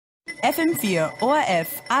FM4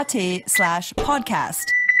 ORF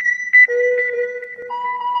AT/podcast.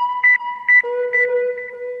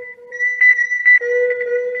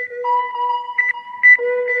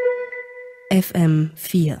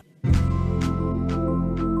 FM4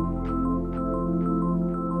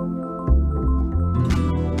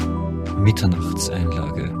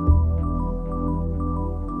 Mitternachtseinlage.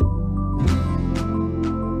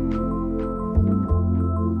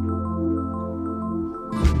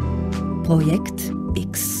 Projekt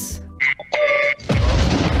X.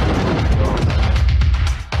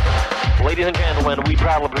 Ladies and gentlemen, we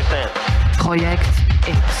proudly present Projekt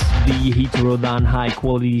X. The heterodyne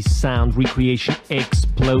high-quality sound recreation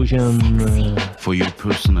explosion. For your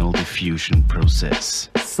personal diffusion process.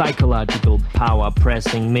 Psychological power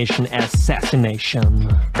pressing mission assassination.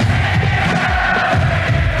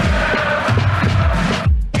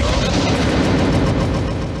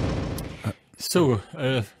 So,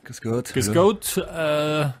 Grüß Gott. grüß Gott,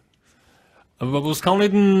 aber was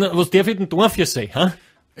darf ich denn tun für Sie, hä?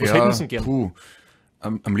 Was hätten Sie gern?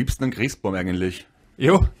 Am liebsten einen Christbaum eigentlich.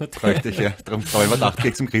 Ja, Bräuchte ich ja. Darum habe ich mir gedacht,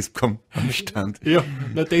 geh zum Christbaum am Stand. ja,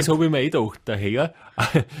 na, das habe ich mir gedacht, daher.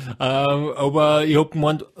 Aber ich hab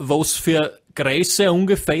gemeint, was für Größe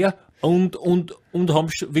ungefähr und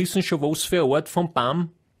wissen schon, was für eine Art von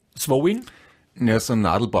Baum es wollen? Ja, so ein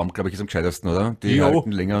Nadelbaum, glaube ich, ist am gescheitesten, oder? Die Ja.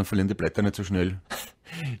 halten länger und verlieren die Blätter nicht so schnell.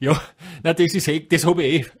 Ja, na, das habe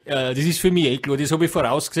ich das ist für mich klar, das habe ich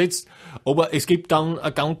vorausgesetzt, aber es gibt dann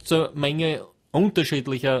eine ganze Menge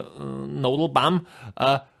unterschiedlicher Nadelbaum,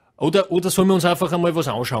 oder sollen wir uns einfach einmal was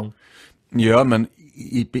anschauen? Ja,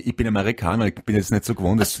 ich bin Amerikaner, ich bin jetzt nicht so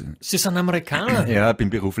gewohnt. Sie sind Amerikaner? Ja, bin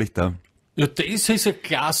beruflich da. Ja, das ist ja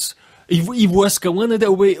klasse. Ich weiß gar nicht,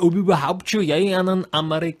 ob ich überhaupt schon je einen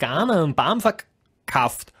Amerikaner einen Baum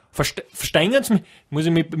verkauft. Verstehen Sie mich? Muss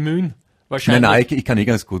ich mich bemühen? Wahrscheinlich. Nein, ich kann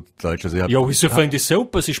ganz gut Deutsch. Also ich Ja, wieso finde ich das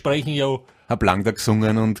super? Sie sprechen ja... hab lang da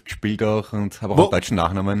gesungen und gespielt auch und habe auch einen deutschen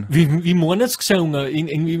Nachnamen. Wie meinen Sie gesungen?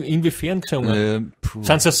 Inwiefern gesungen?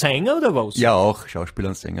 Sind Sie ein Sänger oder was? Ja, auch Schauspieler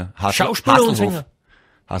und Sänger. Schauspieler und Sänger?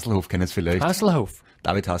 Hasselhoff kennen es vielleicht. Hasselhoff.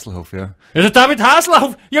 David Hasselhoff, ja. Ja, der David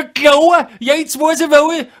Hasselhoff, ja klar, ja, jetzt weiß ich,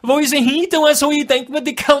 wo ich sie hin tun soll. Ich denk mir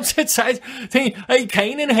die ganze Zeit, ich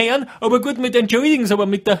kenne den Herrn, aber gut, entschuldigen Sie, aber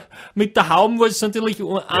mit der Haube war es natürlich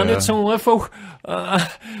auch nicht so einfach.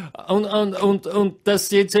 Und dass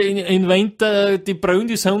jetzt in Winter die Brühen,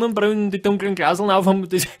 die Sonnenbrühen, die dunklen Glaseln aufhaben,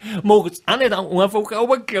 das macht es auch nicht einfach,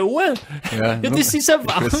 aber klar. Ja, das ist ein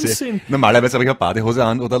Wahnsinn. Normalerweise habe ich eine Badehose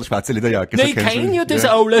an oder eine schwarze Lederjacke. Nein, ich kenne ja das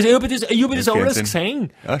alles, ich habe das alles gesehen.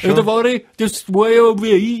 Ja, ja, das war ja,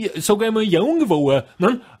 wie ich, sag ich mal, jung war,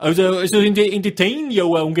 ne? Also in die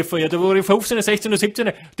Teen-Jahre ungefähr, da war ich 15, 16,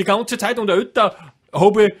 17, die ganze Zeit und älter,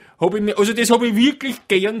 habe ich mir, also das habe ich wirklich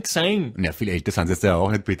gern gesehen. Ja, viel älter sind sie jetzt ja auch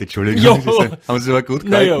nicht, bitte, Entschuldigung. Ja. Haben sie aber gut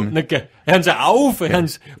gehalten. Naja, hören Sie auf,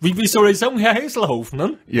 wie soll ich sagen, Herr Hasselhoff,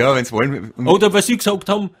 ne? Ja, wenn Sie wollen. Oder was Sie gesagt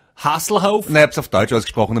haben, Hasselhoff. Nein, ich hab's auf Deutsch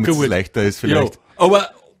ausgesprochen, damit es leichter ist vielleicht. Ja,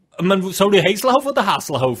 aber soll ich Hasselhoff oder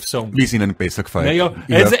Hasselhoff sagen? Wie es Ihnen besser gefällt. Naja,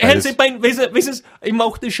 wissen Sie, ich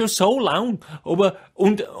mache das schon so lang, aber,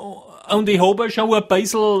 und ich habe schon ein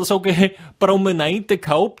bisschen, sage ich, Prominente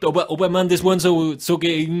gehabt, aber ich meine, das waren so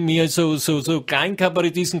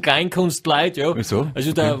Kleinkabarettisten, Kleinkunstleute, ja. Wieso?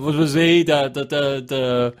 Also was weiß ich,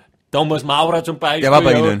 der Thomas Maurer zum Beispiel. Der war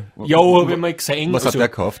bei Ihnen? Ja, habe ich mal gesehen. Was also, hat der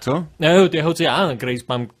gekauft, so? Ja, der hat sich auch einen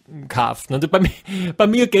Christbaum gekauft. Und bei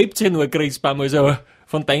mir gibt's ja nur einen Christbaum, also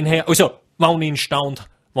von daher her, also, wann in Stand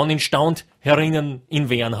herinnen in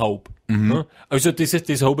Wernhaupt. Ne? Also das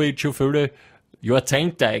habe ich jetzt schon viele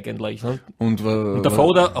Jahrzehnte eigentlich. Ne? Und der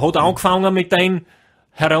Vater hat angefangen mit denen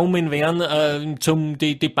herum in Wern,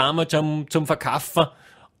 die Bäume zum Verkaufen,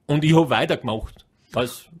 und ich habe weitergemacht.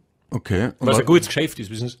 Was ein gutes Geschäft ist,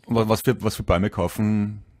 wissen Sie. Was für Bäume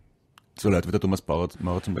kaufen so Leute wie der Thomas Maurer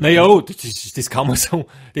zum Beispiel? Naja, das kann man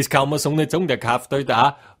so nicht sagen. Der kauft halt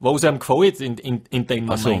auch, was einem gefällt in dem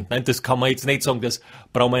Moment. So. Nein, das kann man jetzt nicht sagen, dass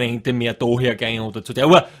Prominente mehr daher gehen oder zu der.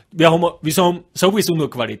 Aber wir haben sowieso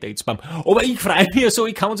nur Qualitätsbaum. Aber ich freue mich so,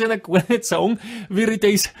 ich kann es Ihnen gar nicht sagen, wie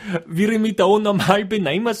ich mich da normal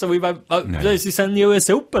benehmen soll, weil Sie sind ja ein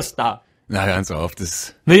Superstar. Na, hören Sie auf,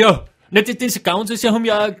 das... Naja, nicht das Ganze, Sie haben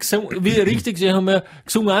ja gesungen, Sie haben ja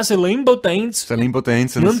gesungen, auch The Limbo Dance. The Limbo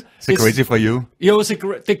Dance und The Crazy for You. Ja, The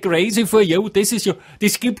Crazy for You,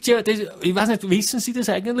 das gibt's ja, ich weiß nicht, wissen Sie das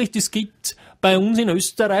eigentlich? Das gibt's bei uns in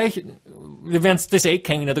Österreich, wir werden das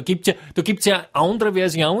kennen, da gibt's ja andere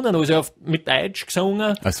Versionen, also mit Deutsch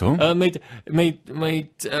gesungen. Ach so. Wie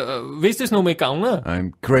ist das noch mal gegangen?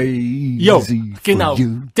 I'm crazy Ja, genau, for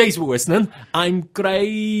you. das war's, ne? I'm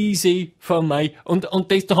crazy for my, und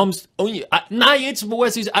das, da haben's, nein, jetzt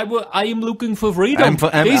weiß ich's, I am looking for freedom.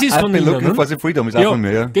 Das ist von I've been ihnen, looking ne? for the freedom, ist auch von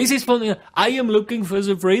mir, ja. Das ist von ihnen, I am looking for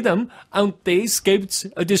the freedom, und das gibt's,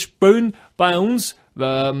 das spielen bei uns,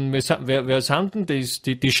 wer sind denn das?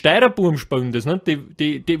 Die Steirerbuben spielen das, ne?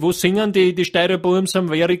 Die, wo singen die Steirerbuben sind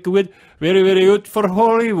very good for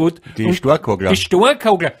Hollywood. Die Starkhagler. Die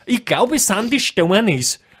Starkhagler. Ich glaube, es sind die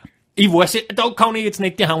Stornis. Ich weiß nicht, da kann ich jetzt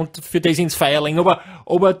nicht die Hand für das ins Feuer legen,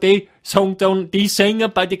 aber die sagen dann, die singen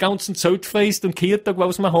bei den ganzen Zeltfest und Kirtag,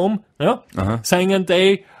 was wir haben, ja? Singen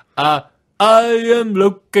die, I am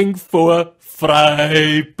looking for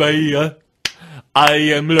Freibier.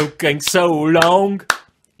 I am looking so long.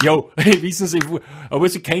 Ja, wissen Sie, aber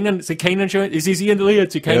Sie kennen schon, es ist Ihr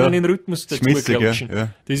Lied, Sie kennen den Rhythmus dazu Schmissig, klatschen. ja.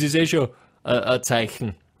 Das ist schon ein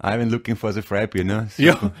Zeichen. I've been looking for the Freibier, ne?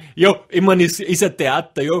 Ja, ich meine, es ist ein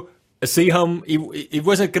Theater, ja. Sie haben, ich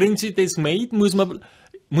weiß nicht, kriegen Sie das mit? Muss man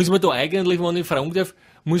da eigentlich, wenn ich fragen darf,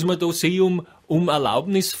 muss man da Sie um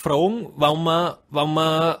Erlaubnis fragen, wenn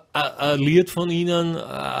man ein Lied von Ihnen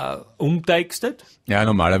umtextet? Ja,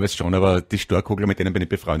 normalerweise schon, aber die Starkhagler, mit denen bin ich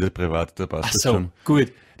befreundet privat, da passt Ach das so, schon.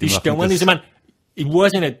 gut. Die machen Stimmen das- ist, ich meine, ich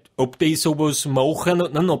weiß ja nicht, ob die sowas machen,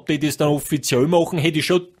 ob die das dann offiziell machen, hätte ich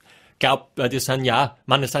schon glaubt, weil das sind ja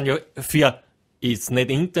für, ist nicht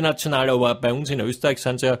international, aber bei uns in Österreich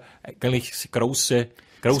sind sie ja eigentlich große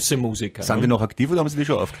Musiker. Sind die noch aktiv oder haben sie die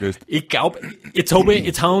schon aufgelöst? Ich glaube, jetzt hab ich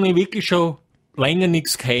wirklich schon länger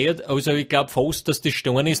nichts gehört, also ich glaube fast, dass die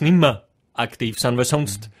Stornis nicht mehr aktiv sind, weil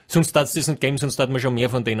sonst darf es das nicht geben, sonst darf man schon mehr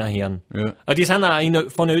von denen hören. Ja. Aber die sind auch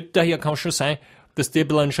von Ötter her, kann schon sein, dass die ein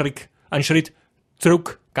bisschen einen Schritt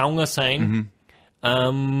zurückgegangen sein.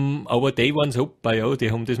 Aber die waren super, ja,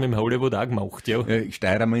 die haben das mit dem Hollywood auch gemacht, ja.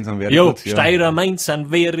 Steirermann sind very Ja, good, Steirermann sind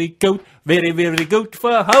very good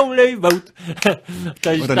for Hollywood.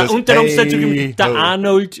 Da ist Und dann das unter Umständen Hey der Ho.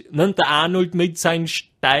 Arnold mit seinem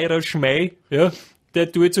Steirer Schmäh, ja,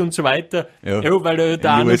 der tut's und so weiter. Ja. Ja, weil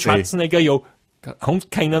der Arnold USA. Schwarzenegger, ja,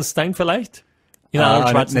 keinen Stein vielleicht? Ja, Arnold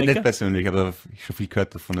nicht Schwarzenegger. persönlich, aber ich schon viel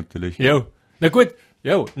gehört davon natürlich. Ja, na gut.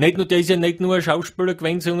 Ja, der ist ja nicht nur ein Schauspieler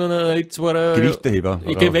gewesen, sondern jetzt war er Gewichtheber,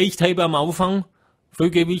 oder? Gewichtheber am Anfang. Viel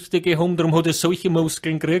Gewichte gehoben, darum hat er solche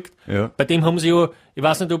Muskeln gekriegt. Ja. Bei dem haben sie ja, ich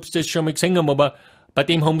weiß nicht, ob sie das schon mal gesehen haben, aber bei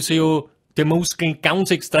dem haben sie ja die Muskeln ganz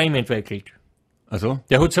extrem entwickelt. Also?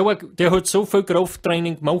 Der hat so viel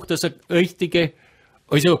Krafttraining gemacht, dass er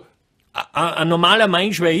ein normaler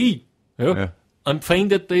Mensch wie ich, Ja.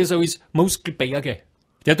 empfindet das als Muskelberge.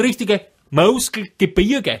 Der hat richtige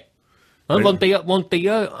Muskelgebirge. Ja, wenn der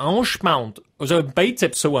anspannt, also ein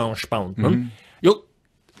Bizeps so anspannt, ja,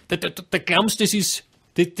 da glaubst du, das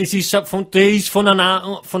ist von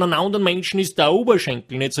einem anderen Menschen ist der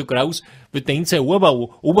Oberschenkel nicht so groß, wie den sein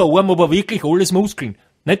Oberarm, aber wirklich alles Muskeln,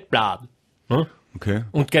 nicht Blatt. Ja? Okay.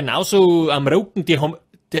 Und genauso am Rücken, der hat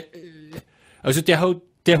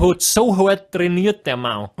so hart trainiert, der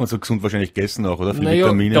Mann. Und so gesund wahrscheinlich gegessen auch, oder? Viel Naja,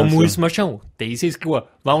 Vitamine da und muss so. man schon. Das ist klar.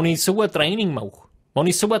 Wenn ich so ein Training mache, wo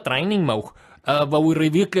ich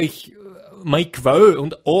wirklich mein Quell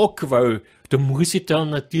und anquell, da muss ich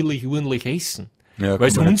dann natürlich ordentlich essen. Ja, Weil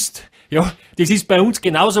kann man sonst, ja, das ist bei uns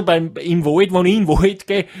genauso im Wald, wenn ich in den Wald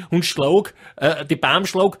gehe und die Baum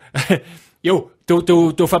schlag, ja,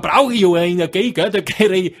 da verbrauche ich ja Energie, gell, da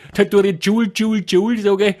tue ich Joule,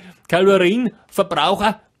 sage ich,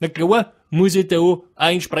 Kalorienverbraucher, na klar, muss ich da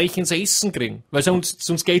ein entsprechendes Essen kriegen, weil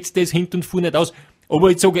sonst geht das hinten und vorne nicht aus. Aber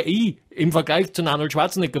jetzt sage ich, im Vergleich zu Arnold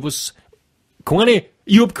Schwarzenegger, ich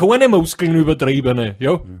hab keine Muskeln übertriebene,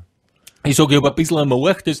 ja. Ich sage, ich hab ein bisschen am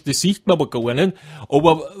Arsch, das sieht man aber gar nicht.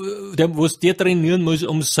 Aber was der trainieren muss,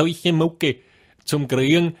 um solche Mucke zu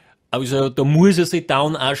kriegen, also da muss er sich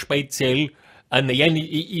dann auch speziell ernähren.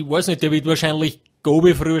 Ich weiß nicht, der wird wahrscheinlich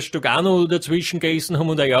Gabelfrühstück auch noch dazwischen gegessen haben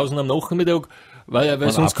und auch außen am Nachmittag, weil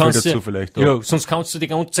sonst Apfel kannst dazu du, vielleicht, ja, sonst kannst du die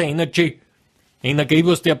ganze Energie,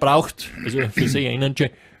 was der braucht, also für sie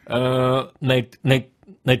Energy,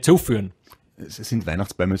 nicht zuführen. Sind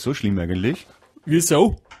Weihnachtsbäume so schlimm eigentlich?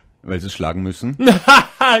 Wieso? Weil sie es schlagen müssen?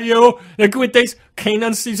 Ja, na gut, das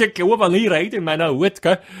kennen Sie, ist ja klar, wenn ich rede in meiner Art,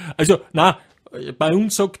 gell. Also, bei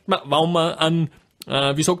uns sagt man, wenn man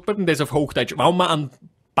wie sagt man denn das auf Hochdeutsch? Wenn man an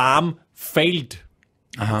Baum fällt.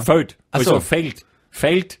 Aha. Fällt. Ach Also so.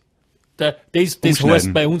 fällt. das Umschneiden.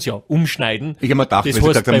 heißt bei uns ja, umschneiden. Ich habe mir gedacht, das weil Sie heißt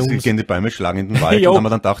gesagt haben, bei Sie uns- gehen die Bäume schlagen in den Wald. Ja. Und haben wir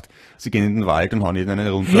dann gedacht, Sie gehen in den Wald und hauen jeden einen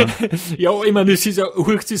runter. Ja, ich meine, das ist ja,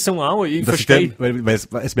 hört sich so an, ich Das ist verstehe. weil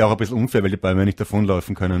es wäre auch ein bisschen unfair, weil die Bäume nicht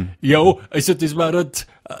davonlaufen können. Ja, also das war halt,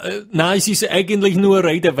 nein, es ist eigentlich nur eine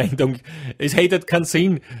Redewendung. Es hätte halt keinen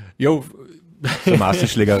Sinn. Ja, So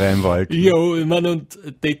Massenschlägerei im Wald. ja, ich meine, und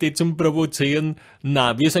die zum Provozieren,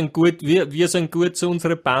 nein, wir sind gut zu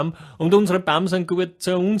unseren Bäumen und unsere Bäume sind gut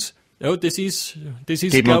zu uns. Ja, das ist,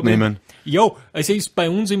 Geben und glaube ich, nehmen. ja, es ist bei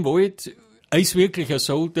uns im Wald, ist wirklich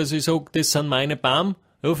so, dass ich sage, das sind meine Bäume,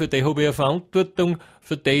 ja, für die habe ich eine Verantwortung,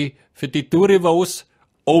 für die tue ich was,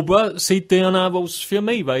 aber sie tun auch was für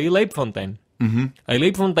mich, weil ich lebe von denen. Ich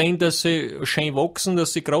lebe von denen, dass sie schön wachsen,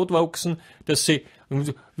 dass sie gerade wachsen, dass sie,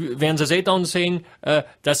 werden sie es eh dann sehen,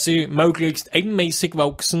 dass sie möglichst ebenmäßig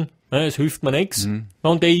wachsen. Ja, es hilft mir nichts.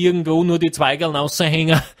 Wenn die irgendwo nur die Zweigeln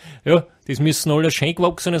raushängen, ja, das müssen alles schön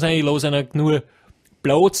gewachsen sein. Ich lasse ihnen nur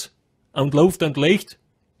Platz und Luft und Licht,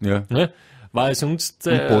 Ja. ne? Weil sonst,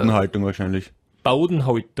 Und Bodenhaltung wahrscheinlich.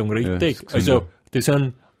 Bodenhaltung, richtig. Ja, das sind Also, das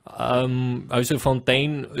sind, also von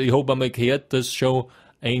denen, ich habe einmal gehört, dass schon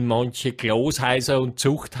in manche Glashäuser und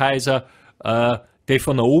Zuchthäuser, die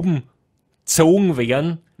von oben gezogen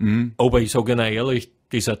werden. Aber ich sage Ihnen ehrlich,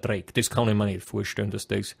 das ist ein Dreck. Das kann ich mir nicht vorstellen, dass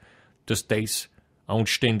das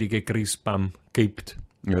anständige Christbaum gibt.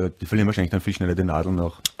 Ja, die verlieren wahrscheinlich dann viel schneller die Nadeln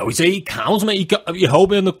noch. Also ich kann's mir, ich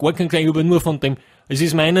habe ja noch gar keinen gesehen, aber nur von dem, es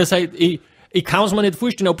ist meinerseits, ich kann's mir nicht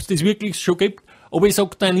vorstellen, ob es das wirklich schon gibt, aber ich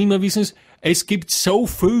sag dann immer, wissen Sie, es gibt so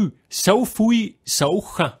viel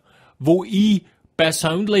Sachen, wo ich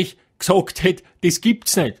persönlich gesagt hätte, das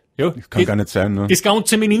gibt's nicht. Ja, Das kann gar nicht sein, ne? das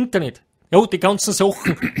Ganze mit dem Internet. Ja, die ganzen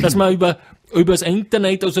Sachen, dass man über das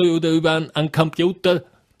Internet, also, oder über einen Computer,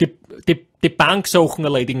 die Banksachen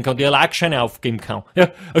erledigen kann, die Erlagsscheine aufgeben kann. Ja,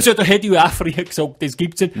 also da hätte ich auch früher gesagt, das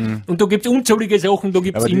gibt's nicht. Und da gibt's unzählige Sachen, da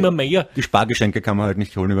gibt's Aber immer mehr. Die Spargeschenke kann man halt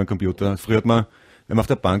nicht holen über den Computer. Früher hat man, wenn man auf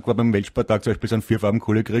der Bank war, beim Weltspartag zum Beispiel so einen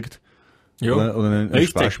 4-Farben-Kohle gekriegt. Ja, Oder eine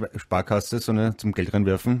richtig. Sparkasse, so eine zum Geld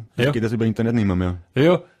reinwerfen. Ja. Das geht das über Internet nicht mehr.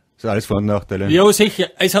 Ja. Das ist alles Vor- und Nachteile. Ja, sicher.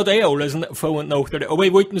 Es hat eh alles Vor- und Nachteile. Aber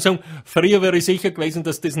ich wollte nur sagen, früher wäre ich sicher gewesen,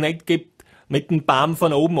 dass das nicht gibt, mit dem Baum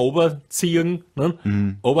von oben runterziehen.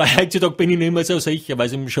 Ne? Aber heutzutage bin ich nicht mehr so sicher, weil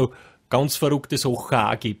es eben schon ganz verrückte Sachen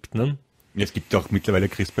auch gibt. Ne? Es gibt auch mittlerweile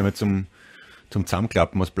Christbäume zum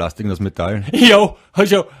Zusammenklappen aus Plastik und aus Metall. Ja,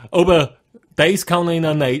 also, aber das kann ich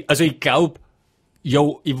noch nicht. Also ich glaube, ja,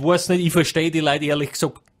 ich weiß nicht, ich verstehe die Leute ehrlich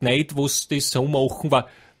gesagt nicht, was das so machen, weil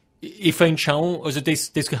ich finde schon, also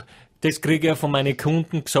das kriege ich ja von meinen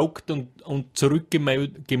Kunden gesagt und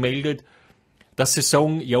zurückgemeldet, dass sie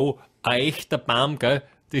sagen, ja, ein echter Baum, gell,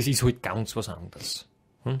 das ist halt ganz was anderes.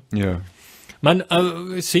 Ja. Man,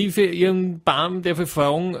 Sie für Ihren Baum, darf ich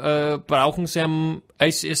fragen, brauchen Sie einen,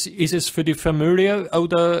 ist es für die Familie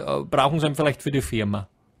oder brauchen Sie ihn vielleicht für die Firma?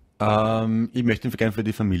 Ich möchte ihn gerne für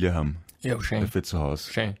die Familie haben. Ja, schön. Für zu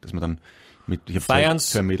Hause. Schön. Dass man dann ich hab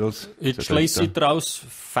Feiern's- zwei Mädels. Jetzt zwei schließe ich Töchter. draus,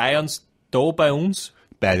 feiern's da bei uns?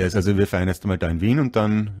 Beides. Also wir feiern erst einmal da in Wien und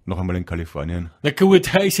dann noch einmal in Kalifornien. Na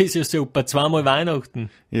gut, das ist ja super, zweimal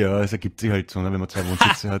Weihnachten. Ja, es ergibt sich halt so, ne, wenn man zwei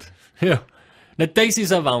Wohnsitze hat. Ja. Na, das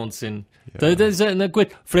ist ein Wahnsinn. Das ist na gut,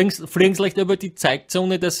 fliegen Sie vielleicht über die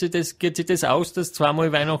Zeitzone, geht sich das aus, dass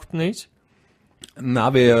zweimal Weihnachten ist? Na,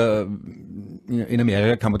 in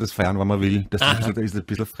Amerika kann man das feiern, wann man will. Das ist ein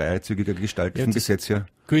bisschen freizügiger gestaltet Ja, vom das- Gesetz her.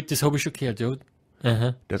 Gut, das habe ich schon gehört, ja.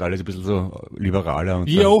 Aha. Das ist alles ein bisschen so liberaler. Und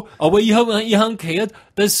Ja, aber ich hab gehört,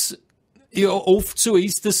 dass ja oft so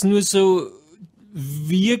ist, dass nur so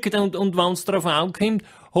wirkt und wenn es darauf ankommt,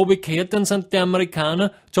 habe ich gehört, dann sind die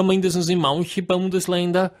Amerikaner, zumindest in manchen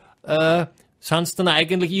Bundesländern, sind es dann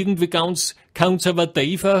eigentlich irgendwie ganz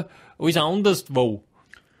konservativer als anderswo.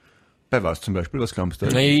 Bei was zum Beispiel? Was glaubst du?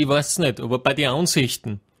 Nee, ich weiß nicht, aber bei den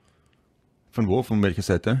Ansichten. Von wo? Von welcher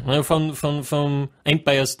Seite? Ja, vom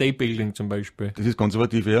Empire State Building zum Beispiel. Das ist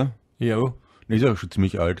konservativ, ja. Ja. Das ist ja schon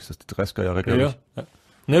ziemlich alt. Das ist die 30er Jahre, glaube Ja. ich. Ja.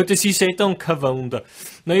 Naja, das ist eh dann kein Wunder.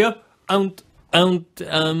 Naja, und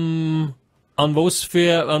an was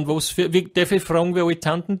für, wie, darf ich fragen, wie alt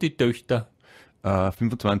sind denn die Töchter?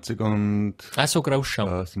 25 und So groß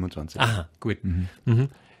schon. 27. Aha, gut. Mhm.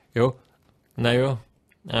 Ja, naja,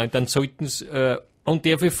 dann sollten sie, und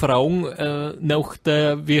darf ich fragen,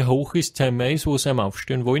 wie hoch ist das Zimmer ist, wo sie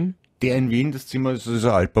aufstehen wollen? Der in Wien, das Zimmer, das ist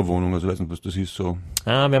eine Altbauwohnung, also ich weiß nicht, was das ist, so.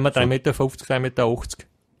 Wenn wir 3,50 Meter, 3,80 Meter,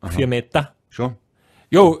 4 Meter. Schon?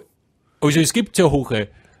 Ja, also es gibt ja hohe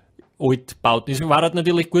Altbauten. Es war halt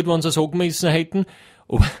natürlich gut, wenn sie es angemessen hätten,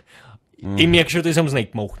 aber ich merke schon, das haben sie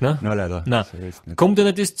nicht gemacht, ne? Na, leider. Nein. Das ist nicht. Kommt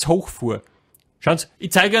Ihnen das zu hoch vor? Schauen Sie,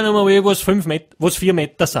 ich zeige Ihnen mal, was 4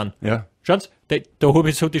 Meter sind. Ja. Schaut's, da habe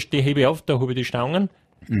ich so, die hebe ich auf, da habe ich die Stangen.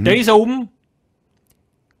 Der ist oben,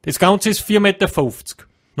 das Ganze ist 4,50 Meter.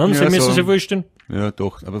 Nein, Sie müssen sich vorstellen. Ja,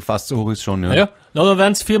 doch, aber fast so hoch ist schon, ja. Ja, na, dann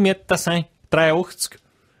werden es 4 Meter sein, 3,80.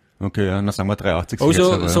 Okay, ja, dann sagen wir 3,80.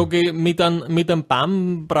 Also, jetzt, sage ich, mit einem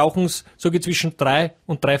Baum brauchen sie, sage ich, zwischen 3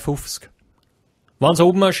 und 3,50. Wenn sie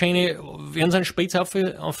oben eine schöne, werden sie einen Spitz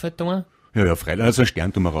aufhören? Ja, freilich, also ein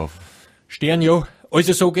Stern tun wir rauf. Stern, ja.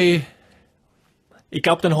 Also sage ich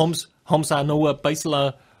glaube, dann haben sie auch noch ein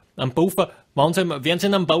bisschen einen Puffer. Werden sie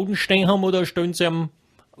ihn am Boden stehen haben oder stellen sie ihn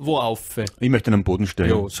wo auf? Ich möchte ihn am Boden stellen.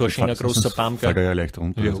 Ja, so ein schöner großer Baum, gell? Fällt er ja leicht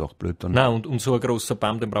runter, das ist auch blöd dann. Nein, und so ein großer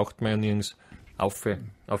Baum, den braucht man ja nirgends auf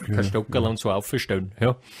kein Stockerl und so aufstellen.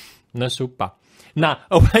 Ja. Na super. Nein,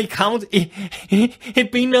 aber ich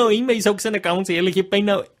bin noch immer, ich sag's Ihnen ganz ehrlich, ich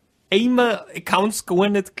kann's gar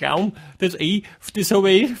nicht glauben, das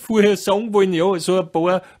habe ich vorher sagen wollen, ja, so ein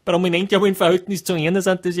paar Prominente, aber im Verhältnis zu einer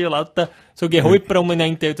sind das ja lauter, sage ich,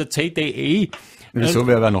 Halbprominente oder CDE. Wieso,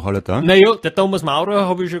 wer war noch alle da? Naja, der Thomas Maurer,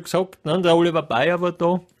 habe ich schon gesagt, ne, der Oliver Bayer war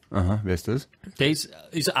da. Aha, wer ist das? Der ist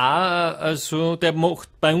auch, also, der macht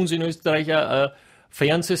bei uns in Österreich eine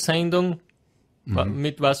Fernsehsendung,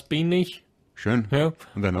 mit Was bin ich? Schön. Ja.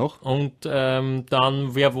 Und wer noch? Und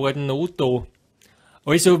dann, wer war denn noch da?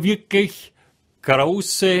 Also wirklich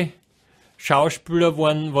große Schauspieler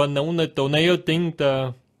waren noch nicht da. Naja, die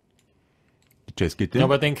Jazzgitte?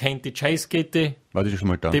 aber den kennt die Jazzgitte, War die schon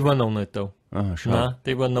mal da? die war noch nicht da. Aha, schade. Nein,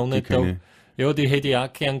 die war noch nicht da. kenn Ja, die hätte ich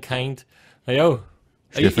auch gern kennt. Naja,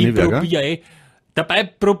 Stefanie ich Berger? probiere dabei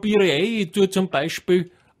probiere ich tue zum Beispiel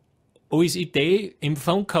als Idee im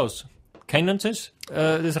Funkhaus. Kennen Sie es?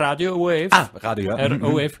 Das Radio ORF? Radio, ja.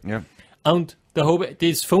 ORF. Ja. Und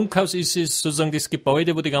das Funkhaus ist sozusagen das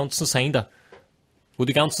Gebäude, wo die ganzen Sender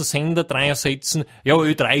dran sitzen. Ja,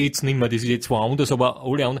 Ö3 jetzt nicht mehr, das ist jetzt woanders, aber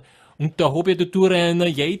alle anderen. Und da habe ich da durch einer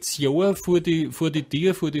jedes Jahr vor die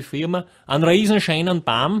Firma, einen riesen schönen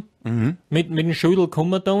Baum, mit dem Schüttel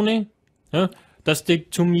kommen da nicht, ja, dass die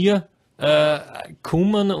zu mir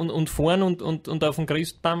kommen und fahren und auf den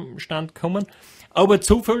Christbaumstand kommen. Aber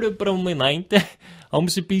zu viele Prominente haben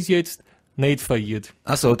sie bis jetzt nicht verirrt.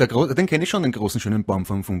 Achso, den kenne ich schon, den großen schönen Baum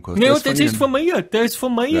vom Funkhaus. Ja, das ist von mir, der ist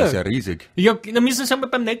von mir. Der ist ja riesig. Ja, dann müssen sie aber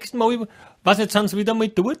beim nächsten Mal, weiß nicht, sind sie wieder mal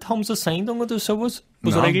dort, haben sie eine Sendung oder sowas,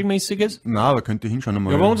 was Nein. Regelmäßiges? Na, aber könnte ich hinschauen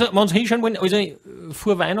einmal. Ja, wenn sie hinschauen wollen, also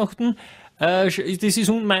vor Weihnachten, das ist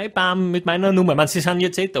mein Baum mit meiner Nummer, sie sind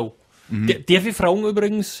jetzt da. Darf ich fragen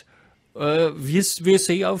übrigens, wie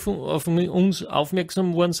sie auf uns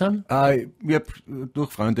aufmerksam worden sind? Ich habe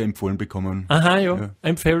durch Freunde empfohlen bekommen. Aha, ja.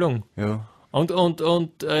 Empfehlung. Ja. Und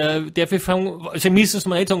darf ich fragen, Sie müssen es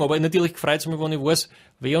mir nicht sagen, aber natürlich freut es mich, wenn ich weiß,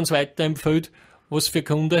 wer uns weiterempfiehlt, was für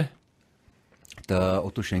Kunde. Der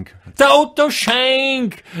Otto Schenk. Der Otto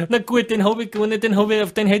Schenk! Na gut, den habe ich gar nicht,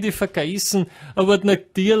 auf den hätte ich vergessen. Aber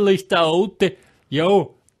natürlich, der Otto, ja,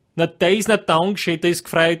 na, der ist nicht Dankeschön, das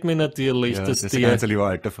gefreut mich natürlich, Ja, dass das ist ein ganz lieber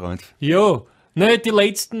alter Freund. Ja, ne, die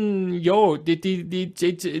letzten, ja,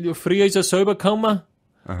 früher ist er selber gekommen,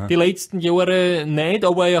 die letzten Jahre nicht,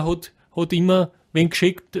 aber er hat immer wen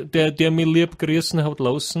geschickt, der mich lieb grüßen hat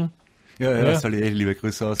lassen. Ja, soll ich liebe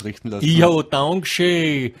Grüße ausrichten lassen. Ja,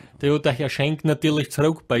 Dankeschön. Der hat der Herr Schenk natürlich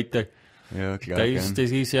zurück, bitte. Ja, klar. Das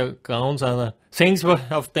ist ja ganz einer. Sehen Sie mal,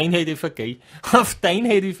 auf den hätte ich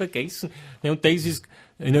vergessen. Ja, und das ist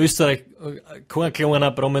in Österreich kein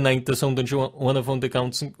kleiner Prominenter, sondern schon einer von den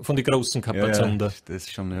großen Kapazunder. Ja, das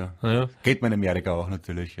ist schon, ja. Ja. Geht man in Amerika auch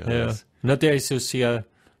natürlich. Ja. Ja. Na, der ist ja sehr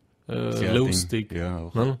lustig. Ding. Ja,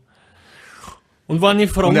 auch. Ne? Und wenn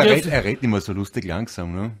ich frage... Und er redet nicht mehr so lustig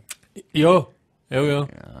langsam, ne? Ja. Ja,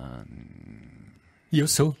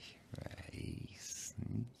 so.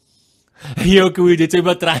 Ja gut, jetzt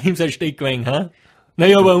übertreiben sie ein Stück wenig, ha?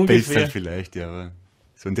 Naja, aber ungefähr. Besser vielleicht, ja, aber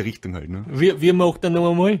so in die Richtung halt, ne? Wie macht er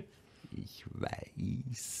noch einmal? Ich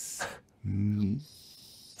weiß nicht,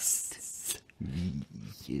 wie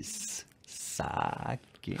ich es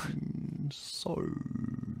sagen soll.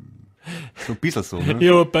 So ein bisschen so, ne?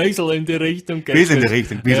 Ja, ein bisschen in die Richtung. Bis in die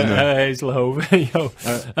Richtung, bis in die Herr Heiselhofer, ja.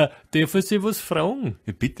 Darf Sie was fragen?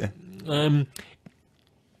 Ja, bitte.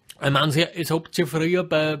 Ich meine, es habt ja früher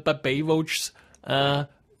bei Baywatch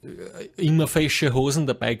immer fesche Hosen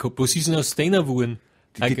dabei gehabt. Was ist denn aus denen geworden?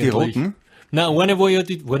 Die roten? Nein, eine war ja,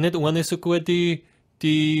 war nicht eine sogar die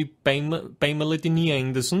Pamela Dini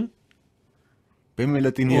Anderson? Pamela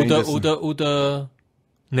Dini Anderson. Oder,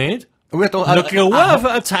 nicht? Oh, ja, doch, Na klar,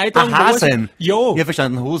 eine Zeit lang war's- Hasen. Ja. Ja,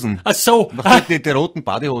 verstanden, Hosen. Ach so. Die roten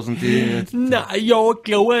Badehosen, die... Na, ja,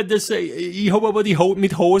 klar, ich habe aber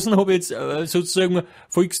mit Hosen habe jetzt sozusagen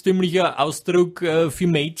volkstümlicher Ausdruck für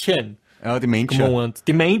Mädchen. Ja, die Menschen. gemeint.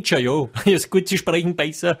 Die Menschen, ja. Ist gut, sie sprechen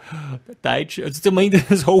besser Deutsch, also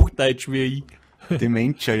zumindest Hochdeutsch wie ich. Die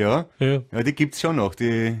Menschen, ja. Ja. Ja, die gibt's schon noch.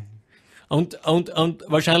 Die, Und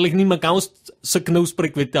wahrscheinlich nicht mehr ganz so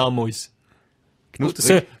knusprig wie damals. knusprig.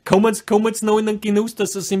 So, kommen sie noch in den Genuss,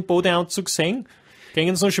 dass sie es im Badeanzug sehen?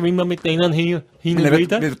 Gehen sie noch schwimmen mit denen hin und Nein,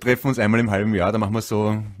 wieder? wir treffen uns einmal im halben Jahr, da machen wir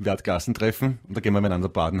so Wertklassentreffen und da gehen wir miteinander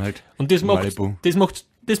baden halt. Und das in macht's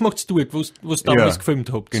du, was damals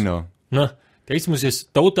gefilmt habt. Genau. Na, das muss jetzt,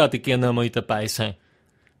 da die gerne einmal dabei sein.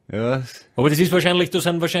 Ja, Aber das ist wahrscheinlich,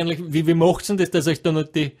 wie macht's denn das, dass euch da noch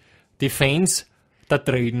die Fans da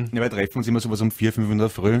treten? ja, wir treffen uns immer sowas um 4, 5 in der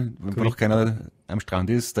Früh, wenn noch keiner am Strand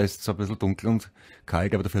ist, da ist es so ein bisschen dunkel und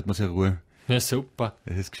kalt, aber dafür hat man sehr Ruhe. Ja, super.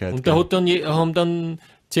 Das ist gescheit. Und da haben dann,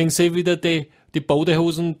 ziehen sie wieder die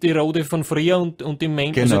Badehosen, die rote von früher und die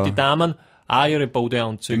Menschen, Genau. also die Damen, auch ihre die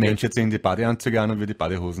Badeanzüge. Menschen ziehen die Badeanzüge an und wir die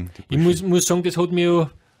Badehosen. Die Ich muss sagen, das hat mir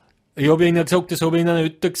ich habe ihnen gesagt, das habe ich ihnen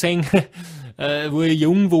öfter gesehen, wo ich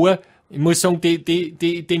jung war. Ich muss sagen,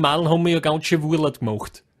 die Malen haben mir ja ganz schön Wurlert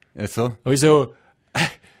gemacht. Also, Also,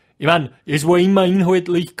 ich meine, es war immer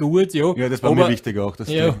inhaltlich gut, ja. ja, das war mir wichtig auch, dass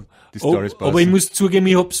Ja, die Storys passen. aber ich muss zugeben,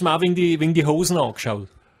 ich hab's mir auch wegen die Hosen angeschaut.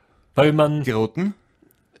 Weil man, die roten?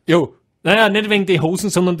 ja, naja, nicht wegen die Hosen,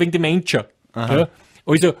 sondern wegen die Menschen. Ja.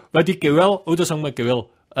 Also, weil die Girl, oder sagen wir Girl,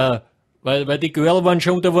 weil die Girl waren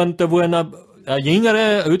schon, da waren eine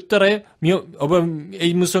jüngere, ältere, aber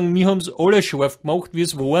ich muss sagen, wir haben's alle scharf gemacht, wie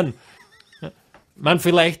es waren. Ja. Man,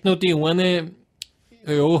 vielleicht noch die eine,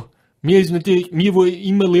 ja, mir war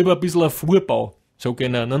immer lieber ein bisschen ein Vorbau, so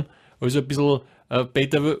genau, also ein bisschen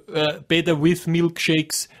better with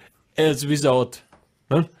milkshakes as without,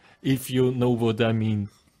 ne? If you know what I mean.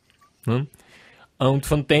 Ne? Und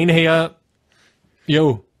von den her,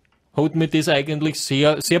 ja, hat mich das eigentlich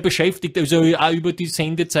sehr, sehr beschäftigt, also auch über die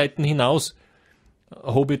Sendezeiten hinaus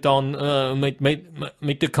habe ich dann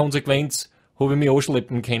mit der Konsequenz habe ich mich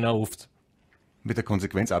anschleppen können oft. Mit der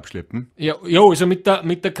Konsequenz abschleppen? Ja, also mit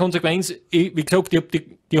der Konsequenz, wie gesagt,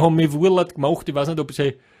 die haben mich wurlert gemacht, ich weiß nicht, ob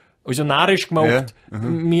sie, also narrisch gemacht,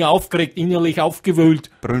 mich aufgeregt, innerlich aufgewühlt.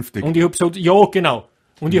 Brünftig. Und ich hab so, ja, genau.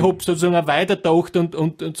 Und ich hab sozusagen auch weitergedacht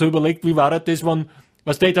und so überlegt, wie war das, wann,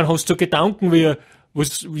 dann hast du so Gedanken, wie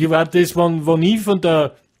war das, wann ich von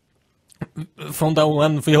der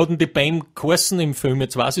einen, wir hatten die Pam geheißen im Film,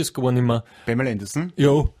 jetzt weiß ich es gar nicht mehr. Pamela Anderson?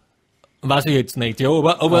 Ja, weiß ich jetzt nicht, ja,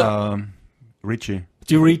 aber Richie.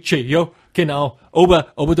 die Richie, ja, genau.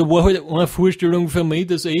 Aber da war halt eine Vorstellung für mich,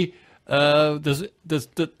 dass ich, dass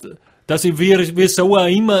ich wie so auch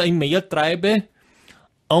immer im Meer treibe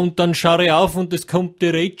und dann schaue ich auf und es kommt die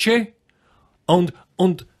Richie und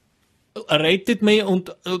rettet mich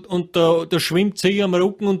und da schwimmt sie am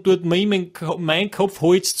Rücken und tut mir mein Kopf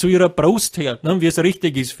holt's zu ihrer Brust her, ne, wie es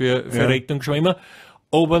richtig ist für Rettungsschwimmer.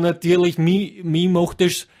 Aber natürlich, mich macht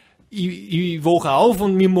das, ich wach auf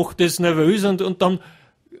und mir macht das nervös und dann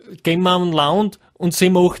gehen wir an Land und sie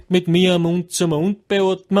macht mit mir eine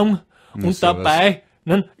Mund-zu-Mund-Beatmung und dabei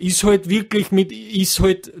ist halt wirklich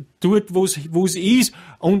dort, wo es ist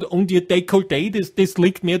und ihr Dekolleté, das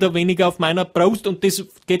liegt mehr oder weniger auf meiner Brust und das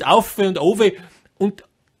geht auf und runter und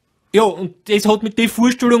ja, und das hat mit der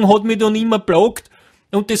Vorstellung hat mich dann immer plagt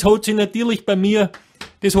und das hat sich bei mir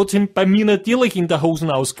natürlich in der Hosen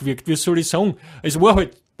ausgewirkt, wie soll ich sagen? Es war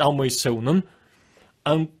halt damals so, ne?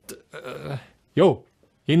 Und ja,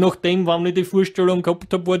 je nachdem, wann ich die Vorstellung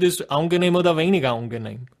gehabt habe, war das angenehm oder weniger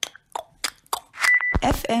angenehm.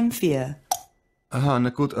 FM4. Aha, na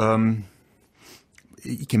gut,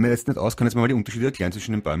 ich kenne mir jetzt nicht aus, kann jetzt mal die Unterschiede erklären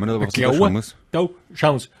zwischen den Bäumen oder was ich da schauen muss? Da,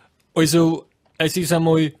 schauen Sie. Also, es ist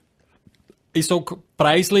einmal, ich sag,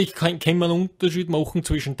 preislich kann man einen Unterschied machen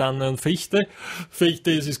zwischen Tanne und Fichte.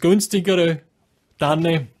 Fichte ist das günstigere,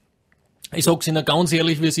 Tanne, ich sag's Ihnen ganz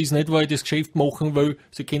ehrlich, wie es ist, nicht, weil ich das Geschäft machen will.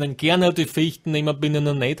 Sie können gerne die Fichten nehmen, bin ich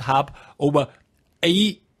noch nicht hab, aber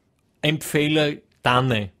ich empfehle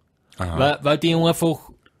Tanne. Weil die einfach,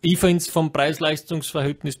 ich find's vom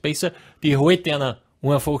Preis-Leistungs-Verhältnis besser, die halten einer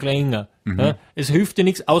einfach länger. Ja, es hilft dir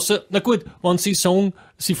nichts, außer, na gut, wenn Sie sagen,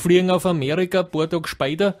 Sie fliegen auf Amerika ein paar Tage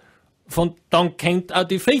später, dann kennt auch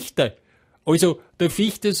die Fichte. Also, der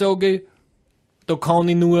Fichte sage ich, da kann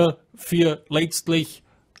ich nur für letztlich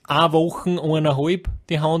 1 Woche, 1,5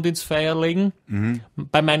 die Hand ins Feuer legen.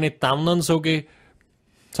 Bei meinen Tannen sage ich,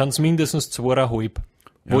 sind es mindestens 2,5.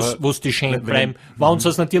 Was die schön bleiben. Wenn sie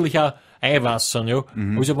es natürlich auch einwassern, ja.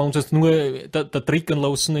 Also wenn sie es nur da trickern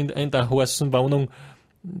lassen in der heißen Wohnung,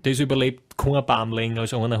 das überlebt kein Baum länger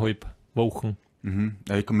als 1,5 Wochen.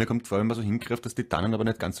 Ja, mir kommt vor allem so hingreift, dass die Tannen aber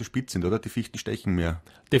nicht ganz so spitz sind, oder? Die Fichten stechen mehr.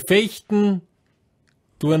 Die Fichten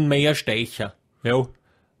tun mehr Stecher. Ja,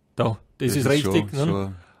 das ist richtig. Schon,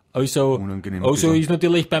 Ne? Also Unangenehm ist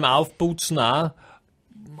natürlich beim Aufputzen auch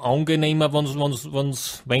angenehmer,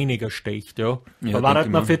 wenn's weniger sticht, ja. Ja, Da war denke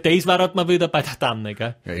man ich für das war man wieder bei der Tanne,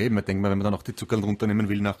 gell? Ja, eben, ich denke mal, wenn man dann auch die Zuckerl runternehmen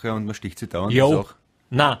will nachher und man sticht sie dauernd, Ja. ist auch,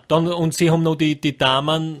 Nein, dann, und sie haben noch die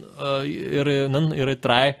Damen, ihre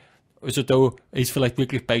drei, also da ist vielleicht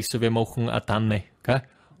wirklich besser, wir machen eine Tanne, gell?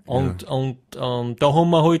 Und da haben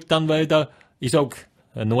wir halt dann wieder, ich sag,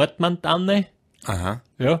 eine Nordmann-Tanne, aha,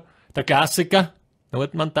 ja, der Klassiker,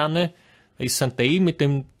 Nordmann-Tanne, das sind die mit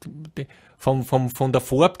dem, von der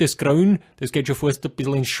Farbe, das Grün, das geht schon fast ein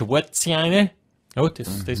bisschen ins Schwarze rein. Ja,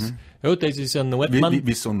 das ist ein Nordmann.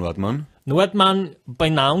 wieso Nordmann? Nordmann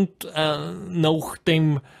benannt nach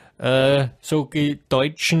dem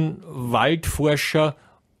deutschen Waldforscher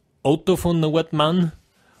Otto von Nordmann,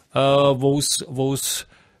 wo's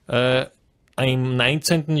im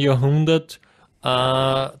 19. Jahrhundert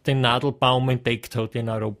den Nadelbaum entdeckt hat in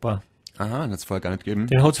Europa. Aha, das hat's vorher gar nicht gegeben.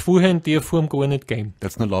 Den hat's vorher in der Form gar nicht gegeben. Da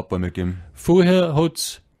hat's nur Laubbäume gegeben. Vorher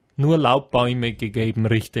hat's nur Laubbäume gegeben,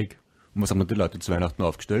 richtig. Und was haben die Leute zu Weihnachten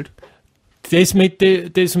aufgestellt? Das mit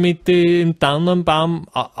dem Tannenbaum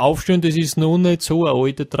aufstellen, das ist noch nicht so eine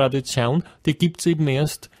alte Tradition. Die gibt's eben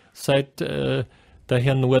erst seit der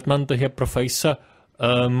Herr Nordmann, der Herr Professor,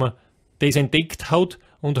 das entdeckt hat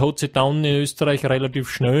und hat sich dann in Österreich relativ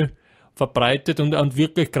schnell verbreitet und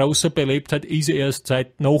wirklich großer Beliebtheit ist er erst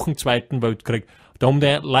seit nach dem Zweiten Weltkrieg. Da haben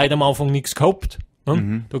die Leute am Anfang nichts gehabt.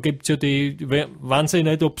 Ne? Da gibt's ja weiß ich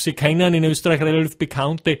nicht, ob Sie kennen, in Österreich relativ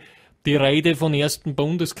bekannte, die Rede von ersten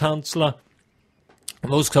Bundeskanzler,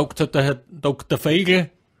 was gesagt hat der Herr Dr. Fegel,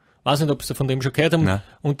 weiß nicht, ob Sie von dem schon gehört haben, Nein.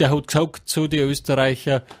 und der hat gesagt zu den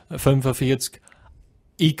Österreicher 45,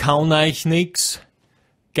 ich kann euch nix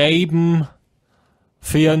geben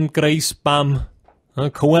für einen Christbaum,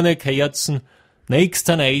 keine Kerzen, nichts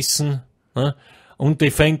zum Essen, und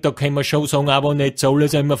ich finde, da kann man schon sagen, aber nicht so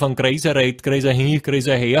alles immer von Gräser redet, Gräser hin,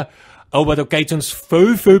 Gräser her, aber da geht's uns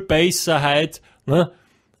viel, viel besser heute, ne?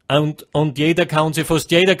 Und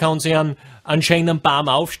fast jeder kann sich einen schönen Baum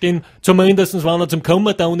aufstehen, zumindest wenn er zum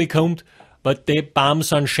Kummertoni kommt, weil die Baum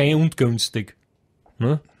sind schön und günstig.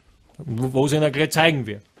 Ne? Was ihnen gleich zeigen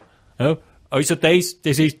wir. Ja? Also das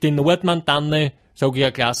ist die Nordmann-Tanne, sage ich,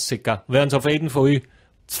 ein Klassiker. Werden sie auf jeden Fall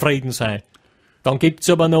zufrieden sein. Dann gibt's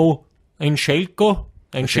aber noch einen Schelko,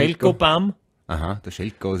 einen Schelko-Baum. Aha, der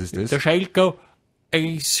Schelko, was ist das? Der Schelko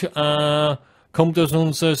kommt aus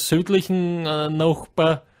unseren südlichen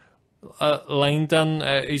Nachbarländern,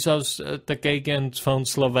 ist aus der Gegend von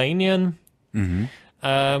Slowenien,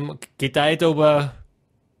 gedeiht aber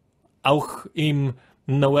auch im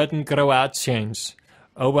Norden Kroatiens.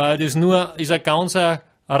 Aber das ist ein ganz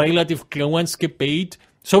relativ kleines Gebiet,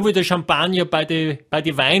 so wie der Champagner bei den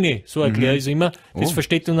Weine, so erkläre ich es immer. Das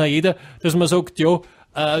versteht dann auch jeder, dass man sagt, ja,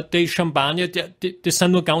 die Champagner, das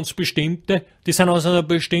sind nur ganz bestimmte, die sind aus einer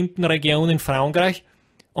bestimmten Region in Frankreich,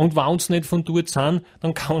 und wenn es nicht von dort sind,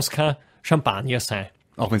 dann kann es kein Champagner sein.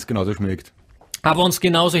 Auch wenn es genauso schmeckt. Aber wenn es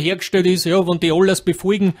genauso hergestellt ist, ja, wenn die alles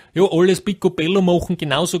befolgen, ja, alles picobello machen,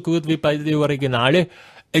 genauso gut wie bei den Originale,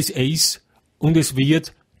 es ist und es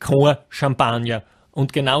wird kein Champagner.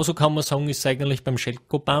 Und genauso kann man sagen, ist es eigentlich beim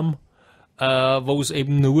Schelkobaum, wo es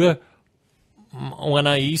eben nur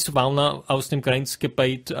einer ist, wenn er aus dem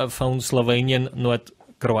Grenzgebiet von Slowenien,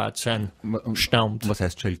 Nordkroatien stammt. Was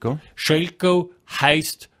heißt Schelko? Schelko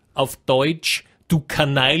heißt auf Deutsch, du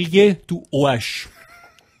Kanaille, du Arsch.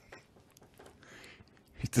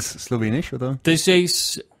 Ist das slowenisch, oder? Das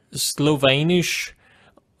ist slowenisch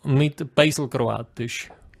mit ein bisschen kroatisch.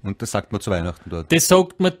 Und das sagt man zu Weihnachten dort. Das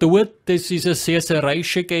sagt man dort, das ist eine sehr, sehr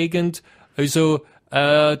reiche Gegend. Also,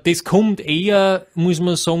 das kommt eher, muss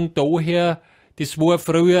man sagen, daher, das war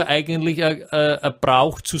früher eigentlich ein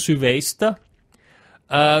Brauch zu Silvester.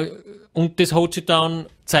 Und das hat sich dann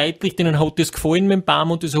zeitlich, denen hat das gefallen mit dem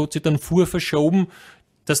Baum, und das hat sich dann verschoben,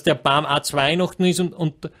 dass der Baum auch zu Weihnachten ist,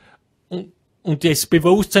 und das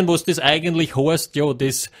Bewusstsein, was das eigentlich heißt, ja,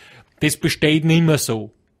 das besteht nicht mehr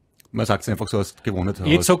so. Man sagt es einfach so aus Gewohnheit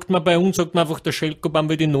heraus. Jetzt sagt man einfach der Schelkobaum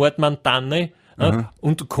wie die Nordmann-Tanne,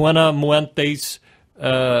 und keiner meint das,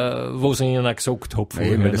 was ich ihnen auch gesagt habe.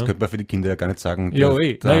 Nein, weil das könnte man für die Kinder ja gar nicht sagen. Ja,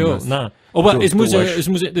 nein. Aber das muss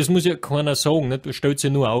ja keiner sagen, nicht? Das stellt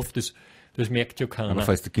sich nur auf, das merkt ja keiner. Aber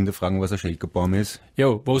falls die Kinder fragen, was ein Schelkobaum ist.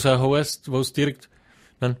 Ja, was er heißt, was direkt,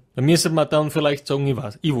 dann müssen wir dann vielleicht sagen, ich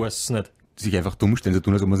weiß es nicht. Sich einfach dumm stellen, so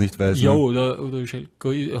tun, als ob man es nicht weiß. Ja, Ne? oder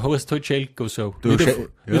Schelko, heißt halt Schelko so. Du,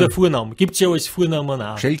 Wie der Vorname. Gibt's ja als Vornamen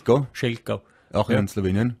auch. Schelko? Schelko. Auch in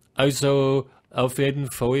Slowenien? Also, auf jeden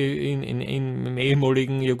Fall im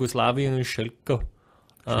ehemaligen Jugoslawien ist Schelko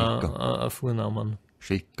ein Vornamen.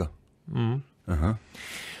 Schelko. Aha.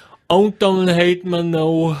 Und dann hält man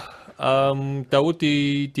noch da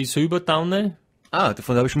die Silbertanne.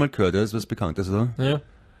 Davon habe ich schon mal gehört, das ist was Bekanntes, oder? Ja.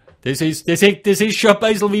 Das ist schon ein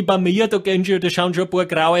bisschen wie bei mir, da schauen schon ein paar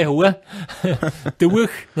graue Haare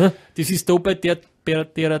durch. Ne? Das ist da bei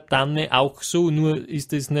der Tanne auch so, nur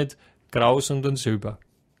ist das nicht grau, sondern silber.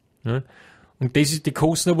 Ne? Und die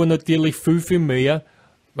kosten aber natürlich viel, viel mehr,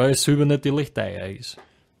 weil Silber natürlich teuer ist.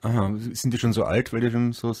 Aha, sind die schon so alt, weil die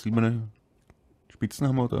schon so silberne Spitzen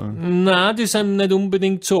haben, oder? Nein, die sind nicht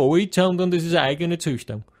unbedingt so alt, sondern das ist eine eigene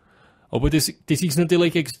Züchtung. Aber das ist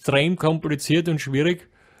natürlich extrem kompliziert und schwierig,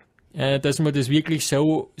 dass man das wirklich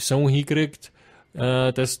so hinkriegt,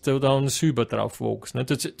 dass da dann Silber drauf wächst. Ne?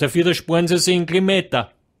 Dafür sparen sie sich in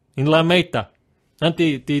Limetta, in Lametta. Ne?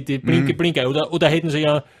 Die Blinke. Oder hätten sie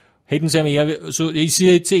ja eher, so, ist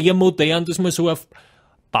jetzt eher modern, dass man so auf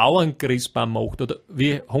Bauernchristbaum macht, oder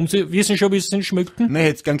wissen schon, wie sie den schmücken? Nein,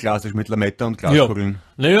 jetzt gern klassisch mit Lametta und Glaskugeln.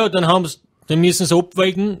 Ja. Naja, dann müssen sie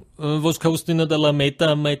abwägen, was kostet ihnen der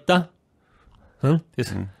Lametta am Meter?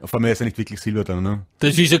 Auf einmal ist ja nicht wirklich Silber dann, ne?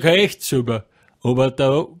 Das ist ja kein echtes Silber. Aber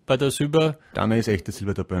bei der Silber Dann ist echtes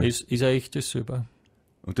Silber dabei. ist ein echtes Silber.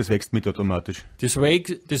 Und das wächst mit automatisch. Das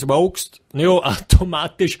wächst, ja,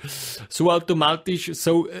 automatisch.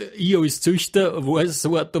 So, ich als Züchter weiß,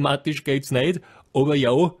 so automatisch geht's nicht. Aber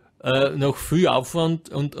ja, nach viel Aufwand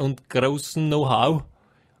und großem Know-how,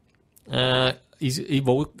 ist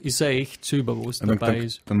ein echt Silber, was dabei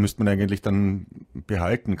ist. Dann müsste man eigentlich dann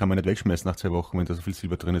behalten, kann man nicht wegschmeißen nach 2 Wochen, wenn da so viel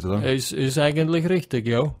Silber drin ist, oder? Es ist eigentlich richtig,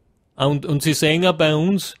 ja. Und Sie sehen ja bei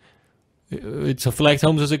uns, jetzt vielleicht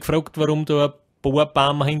haben Sie sich gefragt, warum da ein paar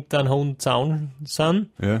Bäume hinter einem hohen Zaun sind.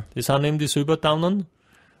 Ja. Das sind eben die Silbertaunen,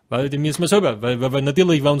 weil die müssen wir selber, weil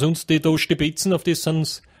natürlich, wenn sie uns die da stibitzen, auf das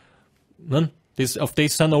sind auf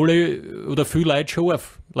das sind alle oder viele Leute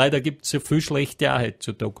scharf. Leider gibt es ja viel schlechte auch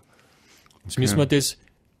heutzutage. Jetzt müssen wir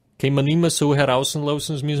können wir nicht mehr so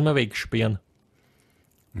herauslassen, das müssen wir wegsperren.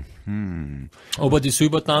 Aber die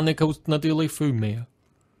Silbertanne kostet natürlich viel mehr.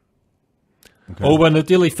 Okay. Aber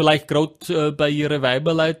natürlich vielleicht gerade bei ihren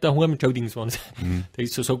Weiberleuten daheim, Entschuldigung, das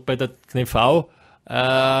ist so sagt bei der KNV,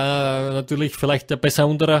 natürlich vielleicht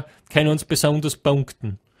kann uns besonders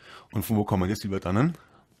punkten. Und von wo kommen die Silbertannen?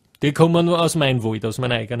 Die kommen nur aus meinem Wald, aus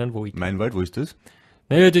meinem eigenen Wald. Mein Wald, wo ist das?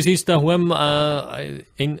 Naja, das ist daheim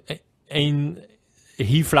in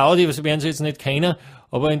Hiflau, das werden Sie jetzt nicht kennen,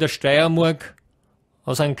 aber in der Steiermark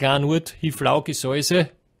aus einem kleinen Ort, Hiflau,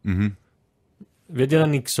 Gesäuse, wird ja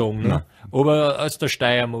nichts sagen, ne? Aber aus der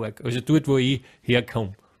Steiermark, also dort, wo ich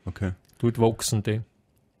herkomme, Okay. dort wachsen die.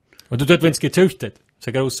 Oder dort werden sie gezüchtet, das ist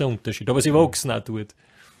ein großer Unterschied, aber sie wachsen auch dort.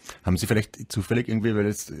 Haben Sie vielleicht zufällig irgendwie, weil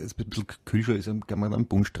es ein bisschen kühl schon ist, kann man einen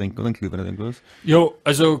Punsch trinken oder einen Glühwein oder irgendwas? Ja,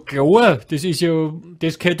 also klar, das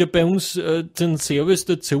gehört ja bei uns zum Service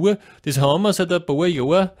dazu. Das haben wir seit ein paar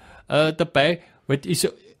Jahren dabei. Weil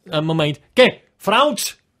ist ein Moment. Geh,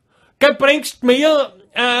 Franz, bringst mir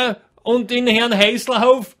und in Herrn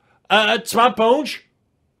Heißlerhof 2 Punsch?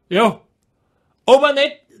 Ja. Aber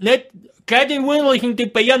nicht gleich die ordentlichen, die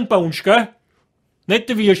Bärenpunsch, gell? Nicht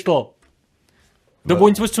die Würstel. Da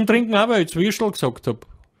wollen sie was zum Trinken auch, weil ich jetzt Würstel gesagt habe.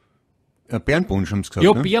 Bärenpunsch haben Sie gesagt,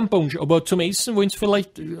 Ja, ne? Bärenpunsch, aber zum Essen wollen sie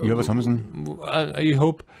vielleicht. Ja, was haben Sie denn? Ich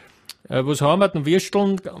hab, was haben wir denn?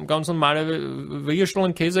 Würsteln, ganz normale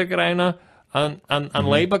Würsteln, Käsekreiner, an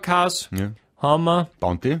Leberkäse Ja. haben wir.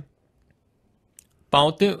 Bounty?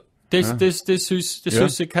 Das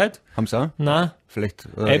Süßigkeit? Haben Sie auch? Nein, Vielleicht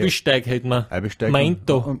Eibisteig hätten wir. Eibisteig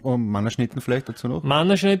Meinto. und Mannerschnitten vielleicht dazu noch?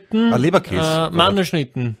 Mannerschnitten. Leberkäse.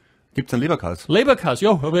 Mannerschnitten. Gibt's einen Leberkäse? Leberkäse,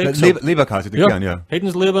 ja, habe ich gesagt. Leberkäse, hätte ich gern, ja.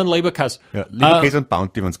 Hätten sie lieber einen Leberkäse. Ja, Leberkäse und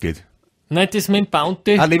Bounty, wenn's geht. Nein, das mit dem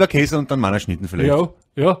Bounty. Leberkäse und dann Mannerschnitten vielleicht.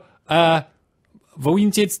 Ja.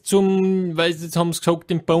 Wollen Sie jetzt weil jetzt haben Sie gesagt,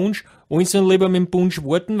 den Punsch, wollen Sie dann lieber mit dem Punsch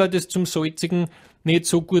warten, weil das zum Salzigen nicht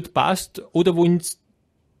so gut passt, oder wollen Sie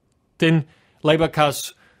den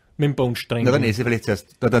Leberkäse mit dem Punsch trinken? Na, dann esse ich vielleicht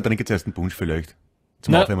zuerst, dann trinke ich zuerst einen Punsch vielleicht.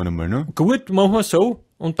 Zum Na, Aufwärmen einmal, ne? Gut, machen wir so,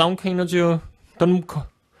 und dann können Sie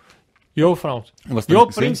ja, Franz. Was Ja,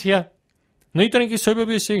 trinken Sie? bring's her. Nein, ich trinke selber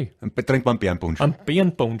wie Sie. Dann trinkt man einen Bärenpunsch. Ein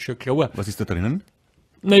Bärenpunsch, ja klar. Was ist da drinnen?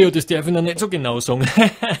 Naja, das darf ich noch nicht so genau sagen.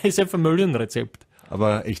 Das ist ein Familienrezept.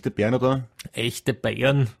 Aber echte Bären oder? Echte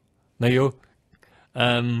Bayern. Naja,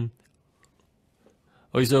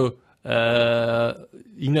 also,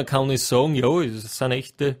 Ihnen kann ich sagen, ja, es sind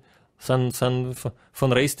echte, sind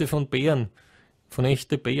von Reste von Bären, von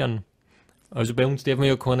echten Bären. Also bei uns darf man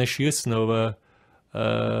ja keine schießen, aber ich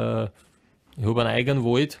habe einen eigenen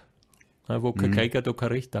Wald, wo kein Geiger, da kein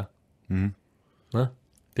Richter. Na,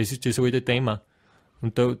 das ist das alte Thema.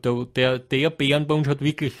 Und der Bärenpunsch hat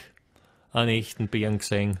wirklich einen echten Bären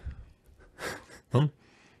gesehen.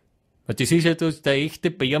 Weil das ist ja der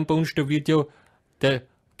echte Bärenpunsch, da wird ja,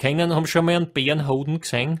 haben schon mal einen Bärenhoden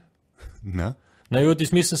gesehen? Na? Naja,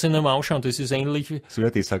 das müssen Sie noch mal anschauen, das ist ähnlich wie, So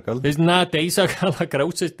ein Dessackerl? das ist ein Teesackerl, ein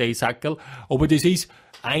großes Teesackerl, aber das ist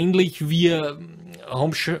ähnlich wie,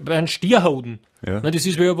 bei einem Stierhoden. Ja. Na, das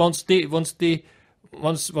ist wie, wenn's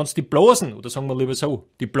die Blasen, oder sagen wir lieber so,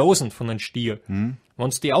 die Blasen von einem Stier,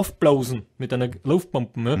 wenn's die aufblasen mit einer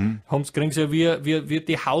Luftpumpe, kriegen sie ja wie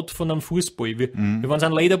die Haut von einem Fußball. Wie wenn sie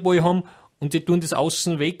einen Lederball haben und die tun das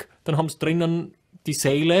außen weg, dann haben sie drinnen die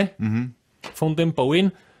Seele von den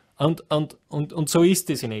Ballen und so ist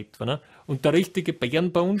das in etwa. Ne? Und der richtige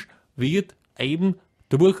Bärenpunsch wird eben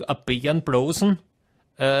durch eine Bärenblasen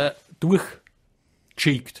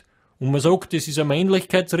durchgeschickt. Und man sagt, das ist ein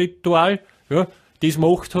Männlichkeitsritual, ja, das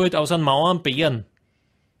macht halt aus einem Mann einen Bären.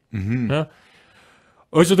 Ja.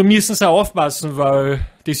 Also da müssen sie aufpassen, weil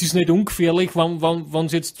das ist nicht ungefährlich, wenn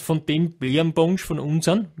sie jetzt von dem Bärenpunsch von uns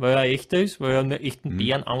an, weil er ein echter ist, weil er einen echten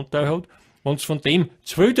Bärenanteil hat, wenn sie von dem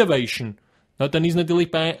zu viel erwischen, na, dann ist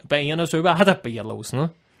natürlich bei einer selber auch der Bär los.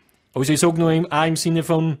 Ne? Also ich sage nur auch im Sinne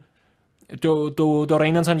von, da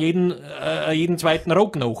rennen sie an jeden zweiten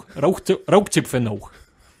Rockzipfel nach.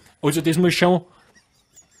 Also das muss schon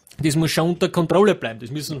unter Kontrolle bleiben,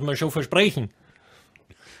 das müssen wir schon versprechen.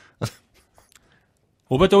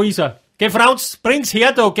 Aber da ist er. Geh, Franz, bring's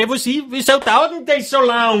her da. Geh, wieso dauert denn das so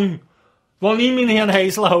lang? Wenn ich mit Herrn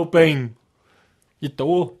Heiselhau bin.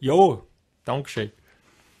 Ja, Dankeschön.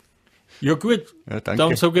 Ja gut, Ja, danke.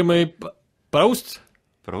 dann sage ich mal Prost.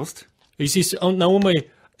 Prost. Es ist, und noch einmal,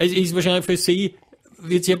 es ist wahrscheinlich für Sie,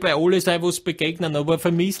 wird es ja bei alle sein, was begegnen, aber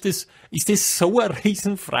für mich ist das so eine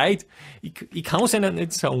Riesenfreude. Ich kann es Ihnen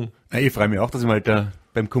nicht sagen. Ja, ich freue mich auch, dass ich mal da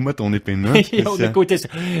beim Kummertoni bin. Ne? Ja, na gut, das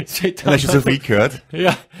Hast du so viel gehört?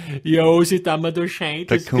 Ja, sie tun mir da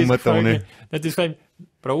scheint. Der Kummertoni. Das gefällt mir.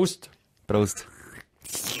 Prost. Prost.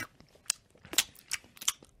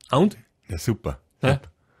 Und? Ja, super. Ja.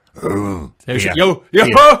 Ja.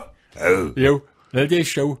 Ja, das ist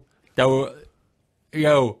schon.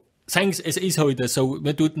 Sagen Sie, es ist halt so.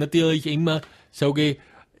 Man tut natürlich immer, sage ich,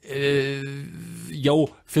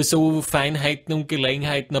 für so Feinheiten und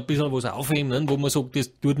Gelegenheiten ein bisschen was aufheben, ne? Wo man sagt,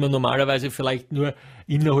 das tut man normalerweise vielleicht nur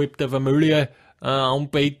innerhalb der Familie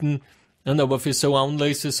anbieten. Ne? Aber für so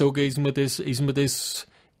Anlässe, sage ich, ist mir das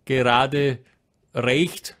gerade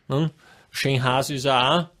recht. Ne? Schön heiß ist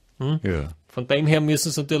er auch. Ne? Ja. Von dem her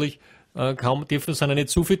müssen sie natürlich dürfen sie nicht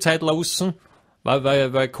zu viel Zeit lassen,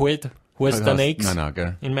 weil kalt heißt da nichts. Nein,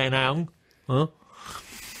 gell. In meinen Augen. Ja.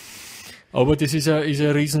 Aber das ist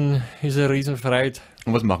eine Riesenfreude.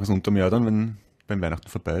 Und was machen sie unterm Jahr dann, wenn beim Weihnachten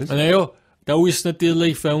vorbei ist? Naja, da ist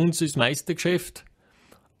natürlich für uns das Meistergeschäft.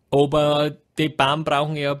 Aber die Bäume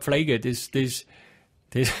brauchen ja Pflege. Das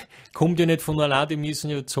kommt ja nicht von allein, die müssen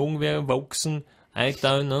ja gezogen werden, wachsen,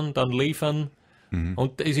 einteilen und dann liefern.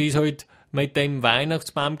 Und es ist halt mit dem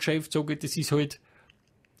Weihnachtsbaumgeschäft, sage ich, das ist halt,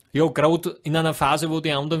 ja, gerade in einer Phase, wo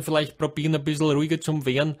die anderen vielleicht probieren, ein bisschen ruhiger zu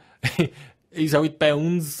werden, ist halt bei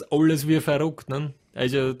uns alles wie verrückt. Ne?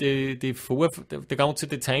 Also der ganze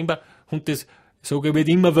Dezember und das, sage ich, wird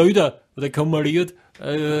immer wieder oder kumuliert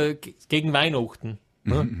gegen Weihnachten.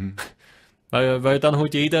 Ne? Weil dann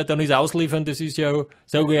halt jeder, dann ist ausliefern, das ist ja,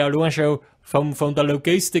 sage ich, allein schon von der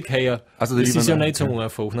Logistik her, Also das ist ja nicht so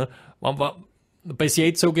einfach. Ne? Bis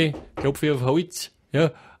jetzt, sage ich, Klopfe auf Holz, ja,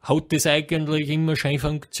 hat das eigentlich immer schön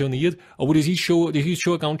funktioniert, aber das ist schon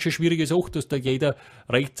eine ganz schön schwierige Sache, dass da jeder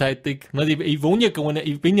rechtzeitig, ich wohne ja gar nicht,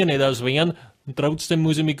 ich bin ja nicht aus Wien und trotzdem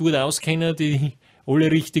muss ich mich gut auskennen, die alle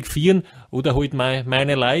richtig führen oder halt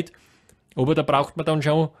meine Leute, aber da braucht man dann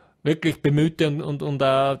schon wirklich Bemühte und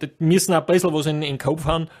die müssen auch ein bisschen was in den Kopf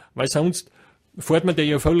haben, weil sonst fährt man da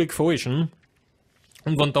ja völlig falsch. Hm?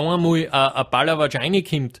 Und wenn da einmal ein Ballerwatsch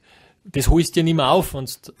reinkommt, das holst du ja nicht mehr auf, wenn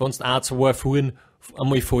du ein, zwei Fuhren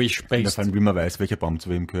einmal falsch Vor beißt. allem, wie man weiß, welcher Baum zu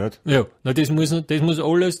wem gehört. Ja, na, das werden wir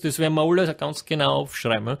alles ganz genau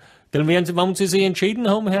aufschreiben. Ja. Dann werden sie, wenn sie sich entschieden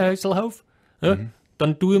haben, Herr Heiselhoff, ja,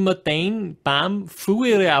 dann tun wir den Baum vor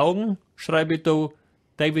ihre Augen, schreibe ich da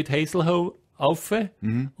David Heiselhoff auf,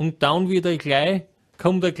 und dann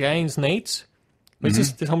kommt er gleich ins Netz. Das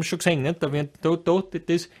haben wir schon gesehen, nicht? Da wird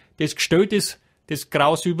das Gestell, das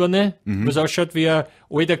Grausüberne, was ausschaut wie ein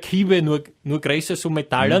alter Kiebe, nur größer, so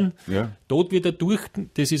Metallen. Ja. Dort wird er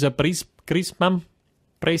das ist eine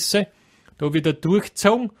Christbaumpresse, da wird er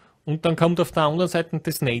durchgezogen und dann kommt auf der anderen Seite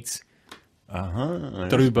das Netz Aha.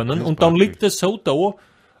 drüber. Ne? Das ist Und dann praktisch. liegt es so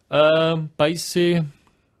da, bis wir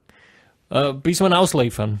ihn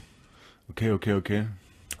ausliefern. Okay.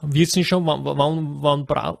 Wissen schon, wann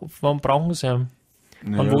brauchen sie ihn?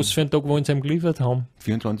 An was für einen Tag wollen sie ihn geliefert haben?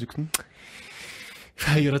 24.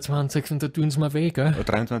 24. Da tun sie mir weh, gell?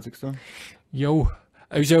 23. Jo,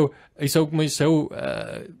 also, ich sag mal so,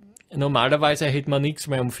 normalerweise hätte man nichts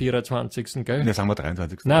mehr am 24. gell? Ja, sagen wir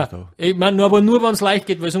 23. Nein, ich meine, aber nur wenn es leicht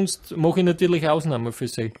geht, weil sonst mache ich natürlich Ausnahme für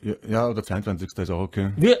sie. Ja, oder 22. ist auch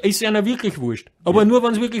okay. Ist einer wirklich wurscht. Aber nur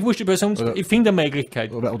wenn es wirklich wurscht ist, weil sonst, ich finde eine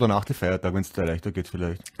Möglichkeit. Oder nach dem Feiertag, wenn es da leichter geht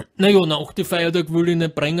vielleicht. Naja, nach dem Feiertag will ich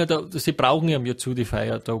nicht bringen, sie brauchen ja zu die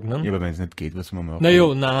Feiertag, ne? Ja, aber wenn es nicht geht, was man machen?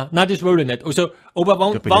 Naja, nein, das will ich nicht. Also,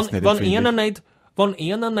 aber bin jetzt nicht wenn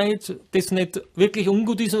einer nicht, das nicht wirklich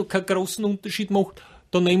ungut ist und keinen großen Unterschied macht,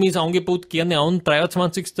 dann nehme ich das Angebot gerne an.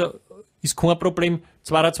 23. ist kein Problem,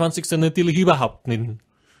 22. natürlich überhaupt nicht.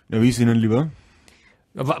 Ja, wie ist Ihnen lieber?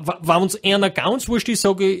 Wenn uns einer ganz wurscht ist,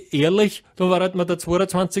 sage ich ehrlich, dann war halt mir der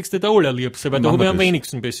 22. der allerliebste, weil da habe ich am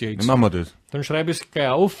wenigsten bis jetzt. Dann machen wir das. Dann schreibe ich es gleich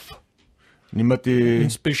auf, Nehmen wir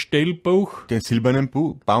ins Bestellbuch. den silbernen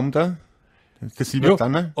Baum da, der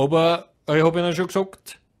Silbertanne. Aber ich habe Ihnen schon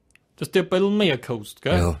gesagt, dass der ein bisschen mehr kostet,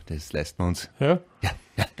 gell? Ja, das leisten wir uns. Ja.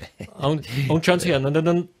 Und schauen Sie her,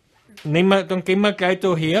 dann gehen wir gleich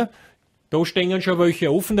da her. Da stehen schon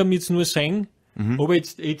welche offen, damit Sie nur sehen. Aber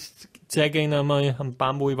jetzt zeige ich Ihnen einmal einen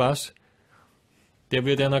Baum, wo ich weiß, der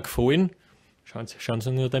wird Ihnen gefallen. Schauen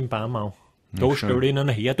Sie nur den Baum an. Da stelle ich Ihnen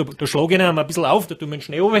her, da schlage ich Ihnen ein bisschen auf, da tun wir den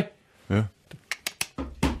Schnee runter. Ja.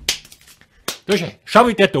 Schau,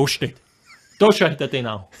 wie der da steht. Da schaut er den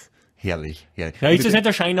an. Herrlich. Ja, ist das nicht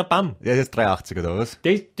ein scheiner Baum? Der ist jetzt 380 oder was?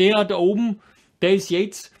 Der da oben, der ist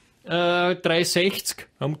jetzt 360,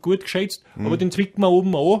 haben gut geschätzt, aber den zwickt man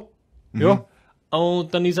oben an. Ja.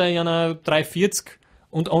 Und dann ist er ja noch 340.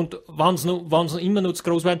 Und wenn sie immer noch zu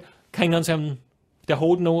groß werden, können sie der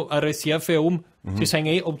hat noch eine Reserve oben. Sie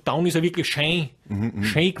sagen ab down ist er wirklich schön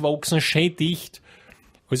gewachsen, schön dicht.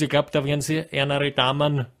 Also ich glaube, da werden sie ärmere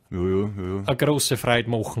Damen eine große Freude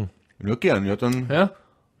machen. Ja, gern. Ja, dann, Ja?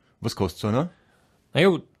 was kostet so einer?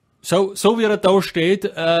 Naja, so wie er da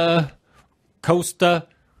steht, kostet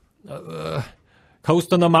er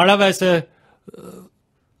normalerweise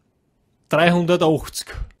 380.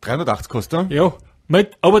 380 kostet er? Ja,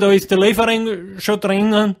 aber da ist der Lieferung schon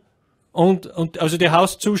drinnen und also die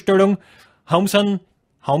Hauszustellung haben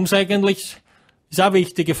sie eigentlich, ist auch eine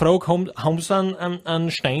wichtige Frage, haben sie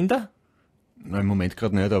einen Stein Nein, im Moment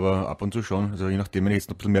gerade nicht, aber ab und zu schon. Also je nachdem, wenn ich jetzt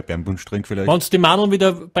noch ein bisschen mehr Bärenbunsch trinke vielleicht. Wenn die Madeln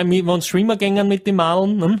wieder bei mir, wenn sie schwimmen gehen mit den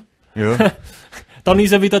Madeln, ne? Ja. Dann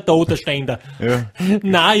ist er wieder da, der Ständer. Ja.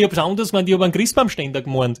 Nein, ich hab's anders gemeint, ich hab einen Christbaumständer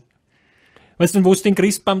gemeint. Weißt du, wo du den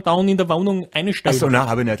Christbaum down in der Wohnung einstellst? Achso, nein,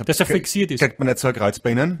 habe ich nicht. Dass er fixiert ist. Kriegt man nicht so ein Kreuz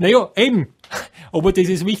bei Ihnen? Naja, eben. Aber das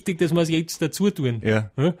ist wichtig, dass wir es jetzt dazu tun.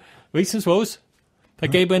 Ja. Wissen Sie was? Da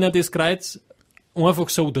gebe ich Ihnen das Kreuz einfach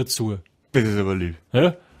so dazu. Das ist aber lieb.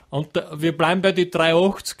 Ja? Und wir bleiben bei die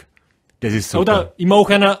 380. Das ist super. Oder ich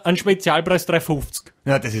mache einen Spezialpreis 350.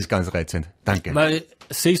 Ja, das ist ganz reizend. Danke. Weil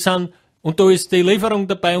sie sind, und da ist die Lieferung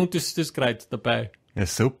dabei und das Kreuz dabei. Ja,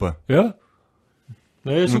 super. Ja?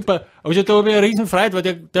 Naja, super. Also da habe ich eine riesen Freude,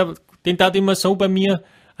 weil den darf immer so bei mir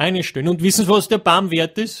einstellen. Und wissen Sie, was der Baum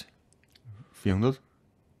wert ist? 400?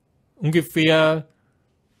 Ungefähr,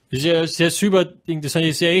 das ist ja sehr Silberding, das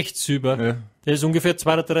ist ja echt Silber. Ja. Der ist ungefähr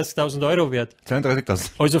 32.000 Euro wert.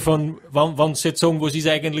 32.000. Also wenn Sie jetzt sagen, was ist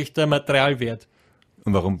eigentlich der Materialwert?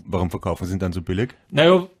 Und warum verkaufen Sie ihn dann so billig?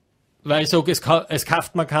 Naja, weil ich sage, es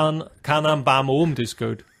kauft man keiner einen Baum oben, das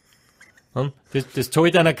Geld. Hm? Das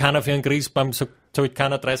zahlt einer keiner für einen Christbaum, zahlt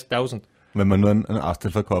keiner 30.000. Wenn man nur einen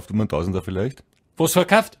Astal verkauft, um einen Tausender vielleicht? Was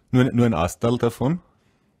verkauft? Nur ein Astal davon?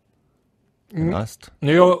 Ein Ast?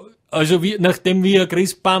 Naja, also nachdem wir ein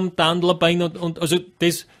Christbaum-Tandler bei Ihnen und also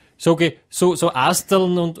das, sage ich, so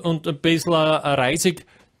Asteln und ein bisschen ein Reisig,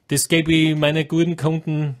 das gebe ich meinen guten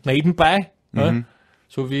Kunden nebenbei. Ja?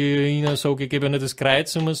 So wie ich ihnen sage, ich gebe ihnen das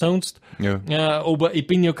Kreuz umsonst. Ja. Ja, aber ich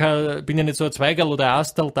bin ja nicht so ein Zweigerl oder ein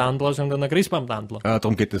Astal-Tandler, sondern ein Christbaum-Tandler.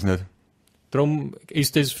 Darum geht das nicht. Darum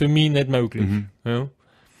ist das für mich nicht möglich. Ja.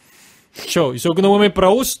 So, ich sage noch einmal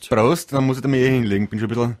Prost. Prost, dann muss ich da mehr hinlegen. Bin schon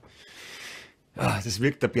ein bisschen... das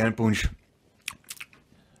wirkt der Bärenpunsch.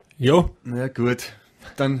 Ja, Na gut.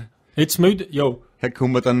 Dann, jetzt müde, ja. Herr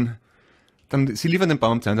Kummer, dann Sie liefern den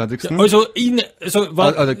Baum am 22. Also,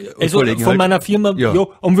 Kollegen von halt. meiner Firma, Ja. ja.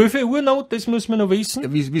 Um wie viel Uhr noch, das müssen wir noch wissen.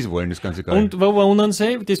 Ja, wie Sie wollen, das ist ganz egal. Und wo wohnen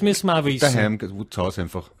Sie? Das müssen wir auch wissen. daheim, wo zu Hause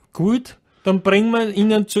einfach. Gut, dann bringen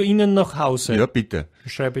wir zu Ihnen nach Hause. Ja, bitte.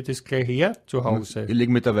 Schreibe ich das gleich her, zu Hause. Ich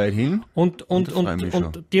lege mich dabei hin. Und freu mich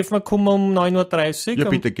schon. dürfen wir kommen um 9.30 Uhr? Ja,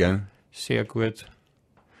 bitte gern. Sehr gut.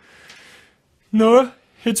 Na,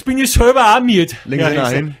 jetzt bin ich selber auch müde. Legen Sie ihn Herr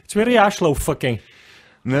Häsler. ein. Jetzt werde ich auch schlafen gehen.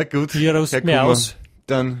 Na gut, Hier rost Herr mir Kummer. aus.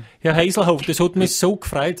 Dann, Herr Heiselhoff, das hat mich so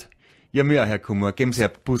gefreut. ja, mir auch, Herr Kummer. Geben Sie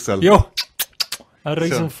ein Busserl. Ja, Eine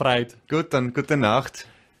Riesenfreude. Gut, dann gute Nacht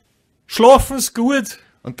Schlafen's gut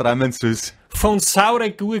und träumen süß. von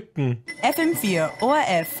saure Gurken. FM4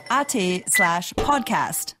 ORF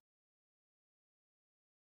AT/podcast.